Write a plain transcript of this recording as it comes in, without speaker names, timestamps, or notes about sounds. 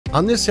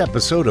On this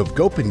episode of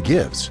Gopin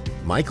Gives,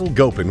 Michael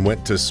Gopin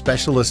went to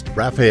Specialist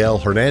Rafael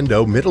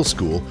Hernando Middle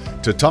School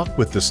to talk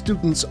with the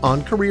students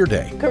on Career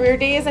Day. Career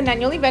Day is an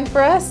annual event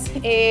for us.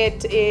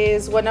 It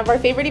is one of our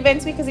favorite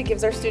events because it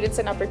gives our students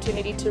an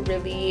opportunity to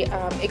really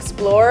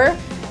explore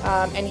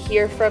and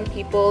hear from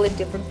people in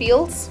different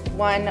fields.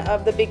 One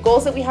of the big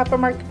goals that we have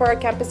for our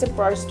campus and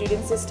for our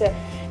students is to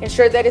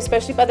ensure that,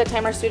 especially by the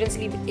time our students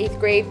leave 8th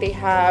grade, they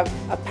have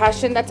a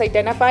passion that's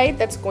identified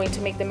that's going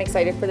to make them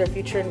excited for their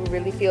future. And we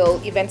really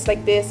feel events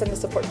like this and the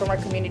support from our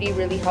community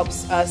really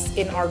helps us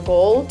in our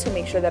goal to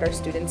make sure that our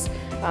students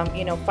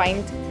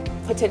find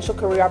potential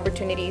career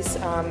opportunities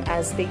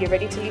as they get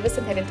ready to leave us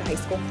and head into high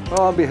school.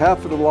 Well, on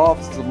behalf of the law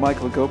offices of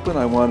Michael Gopin,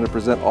 I wanted to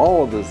present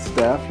all of the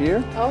staff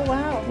here. Oh,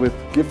 wow. With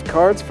gift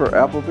cards for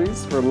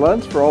Applebee's for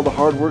lunch for all the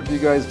hard work you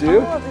guys do.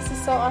 Oh, this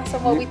is so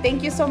awesome. Well, we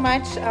thank you so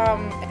much.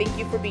 Thank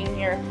you for being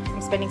here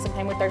and spending some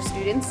time with our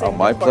students. Oh,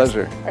 my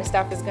pleasure. Our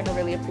staff is going to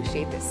really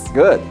appreciate this.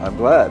 Good. I'm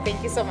glad.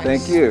 Thank you so much.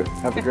 Thank you.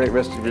 Have a great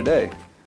rest of your day.